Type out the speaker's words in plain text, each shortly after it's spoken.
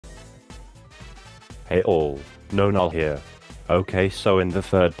Hey all, no null here. Okay, so in the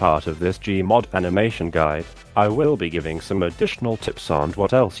third part of this Gmod animation guide, I will be giving some additional tips on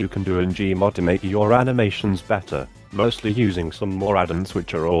what else you can do in Gmod to make your animations better, mostly using some more add-ons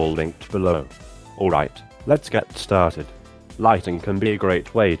which are all linked below. Alright, let's get started. Lighting can be a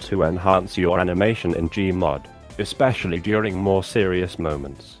great way to enhance your animation in Gmod, especially during more serious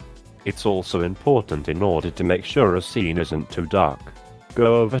moments. It's also important in order to make sure a scene isn't too dark.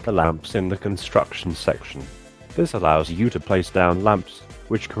 Go over to lamps in the construction section. This allows you to place down lamps,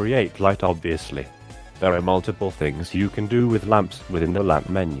 which create light obviously. There are multiple things you can do with lamps within the lamp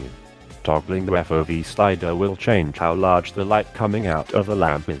menu. Toggling the FOV slider will change how large the light coming out of the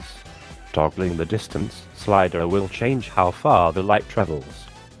lamp is. Toggling the distance slider will change how far the light travels.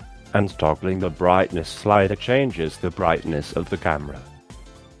 And toggling the brightness slider changes the brightness of the camera.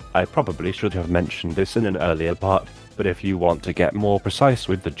 I probably should have mentioned this in an earlier part, but if you want to get more precise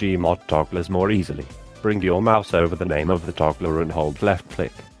with the Gmod togglers more easily, bring your mouse over the name of the toggler and hold left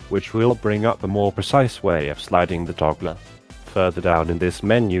click, which will bring up a more precise way of sliding the toggler. Further down in this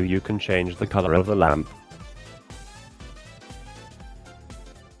menu you can change the color of the lamp.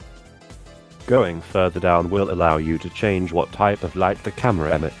 Going further down will allow you to change what type of light the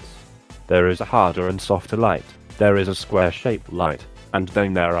camera emits. There is a harder and softer light, there is a square-shaped light, and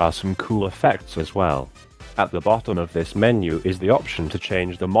then there are some cool effects as well. At the bottom of this menu is the option to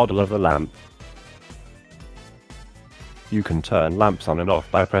change the model of the lamp. You can turn lamps on and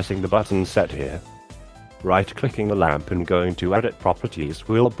off by pressing the button set here. Right-clicking the lamp and going to Edit Properties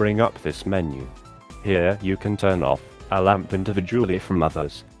will bring up this menu. Here you can turn off a lamp individually from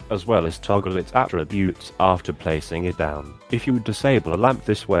others, as well as toggle its attributes after placing it down. If you disable a lamp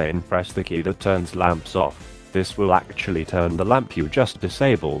this way and press the key that turns lamps off, this will actually turn the lamp you just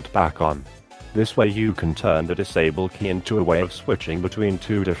disabled back on. This way you can turn the disable key into a way of switching between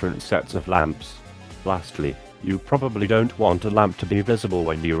two different sets of lamps. Lastly, you probably don't want a lamp to be visible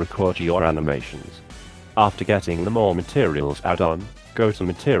when you record your animations. After getting the More Materials add-on, go to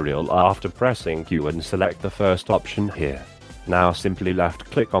Material after pressing Q and select the first option here. Now simply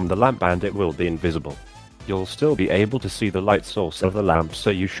left-click on the lamp and it will be invisible. You'll still be able to see the light source of the lamp, so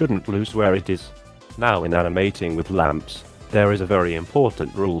you shouldn't lose where it is. Now in animating with lamps, there is a very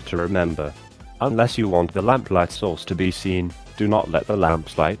important rule to remember. Unless you want the lamp light source to be seen, do not let the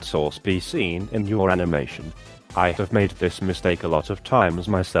lamp's light source be seen in your animation. I have made this mistake a lot of times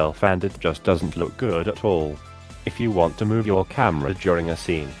myself and it just doesn't look good at all. If you want to move your camera during a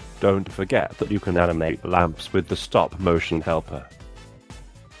scene, don't forget that you can animate lamps with the stop motion helper.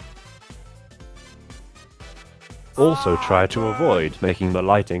 Also try to avoid making the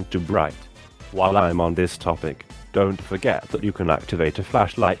lighting too bright. While I'm on this topic, don't forget that you can activate a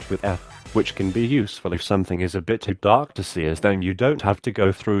flashlight with F, which can be useful if something is a bit too dark to see, as then you don't have to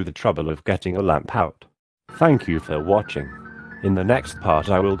go through the trouble of getting a lamp out. Thank you for watching. In the next part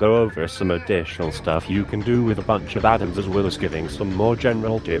I will go over some additional stuff you can do with a bunch of add-ons, as well as giving some more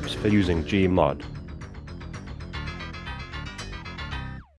general tips for using Gmod.